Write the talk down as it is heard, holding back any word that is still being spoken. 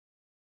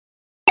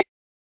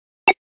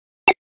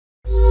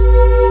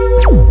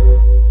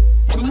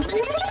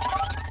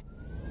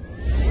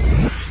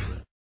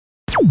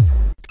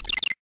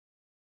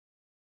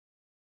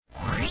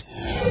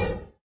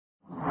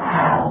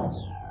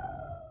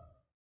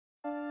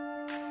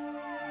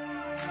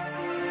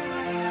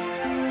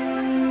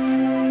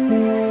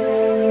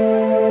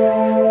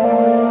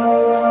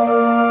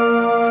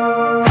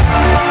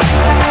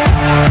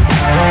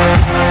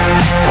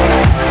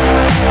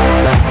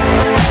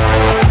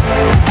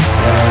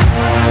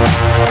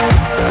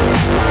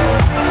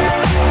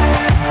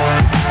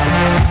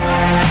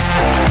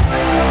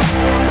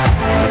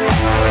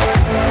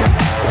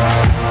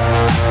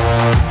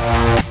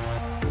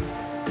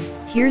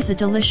Here's a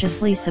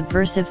deliciously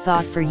subversive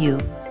thought for you: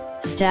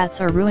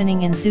 stats are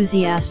ruining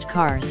enthusiast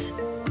cars.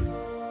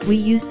 We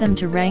use them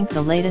to rank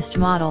the latest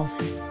models,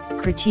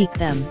 critique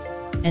them,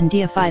 and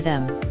deify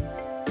them.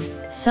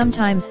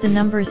 Sometimes the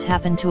numbers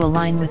happen to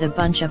align with a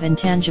bunch of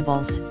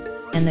intangibles,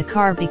 and the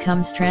car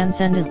becomes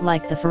transcendent,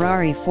 like the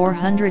Ferrari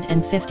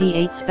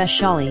 458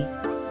 Speciale,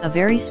 a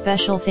very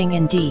special thing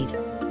indeed.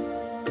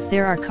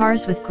 There are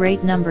cars with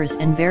great numbers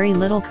and very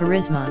little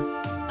charisma.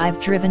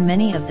 I've driven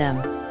many of them.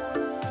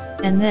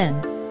 And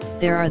then,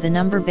 there are the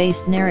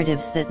number-based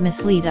narratives that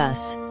mislead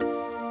us.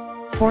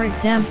 For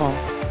example,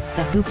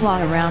 the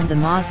hoopla around the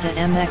Mazda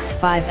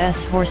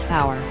MX-5's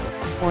horsepower,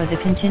 or the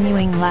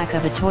continuing lack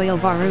of a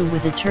Toyobaru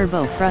with a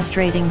turbo,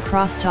 frustrating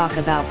crosstalk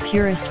about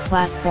purist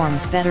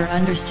platforms better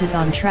understood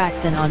on track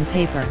than on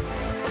paper.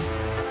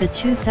 The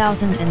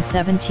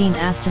 2017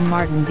 Aston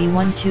Martin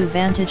V12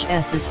 Vantage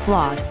S is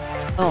flawed,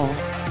 old,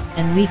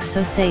 and weak,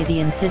 so say the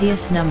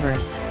insidious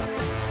numbers.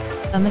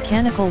 A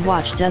mechanical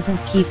watch doesn't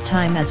keep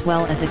time as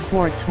well as a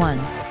quartz one,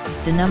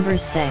 the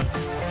numbers say.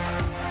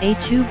 A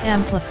tube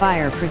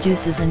amplifier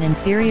produces an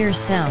inferior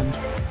sound,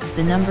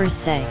 the numbers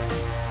say.